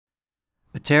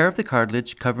A tear of the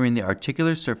cartilage covering the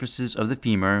articular surfaces of the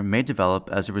femur may develop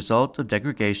as a result of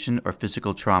degradation or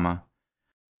physical trauma.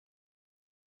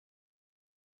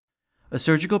 A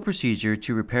surgical procedure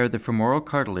to repair the femoral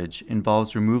cartilage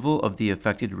involves removal of the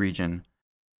affected region.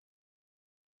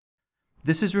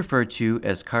 This is referred to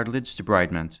as cartilage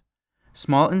debridement.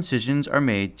 Small incisions are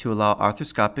made to allow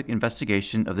arthroscopic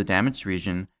investigation of the damaged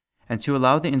region and to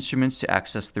allow the instruments to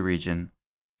access the region.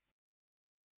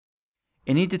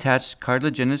 Any detached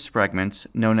cartilaginous fragments,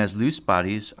 known as loose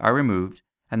bodies, are removed,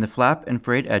 and the flap and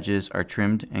frayed edges are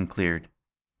trimmed and cleared.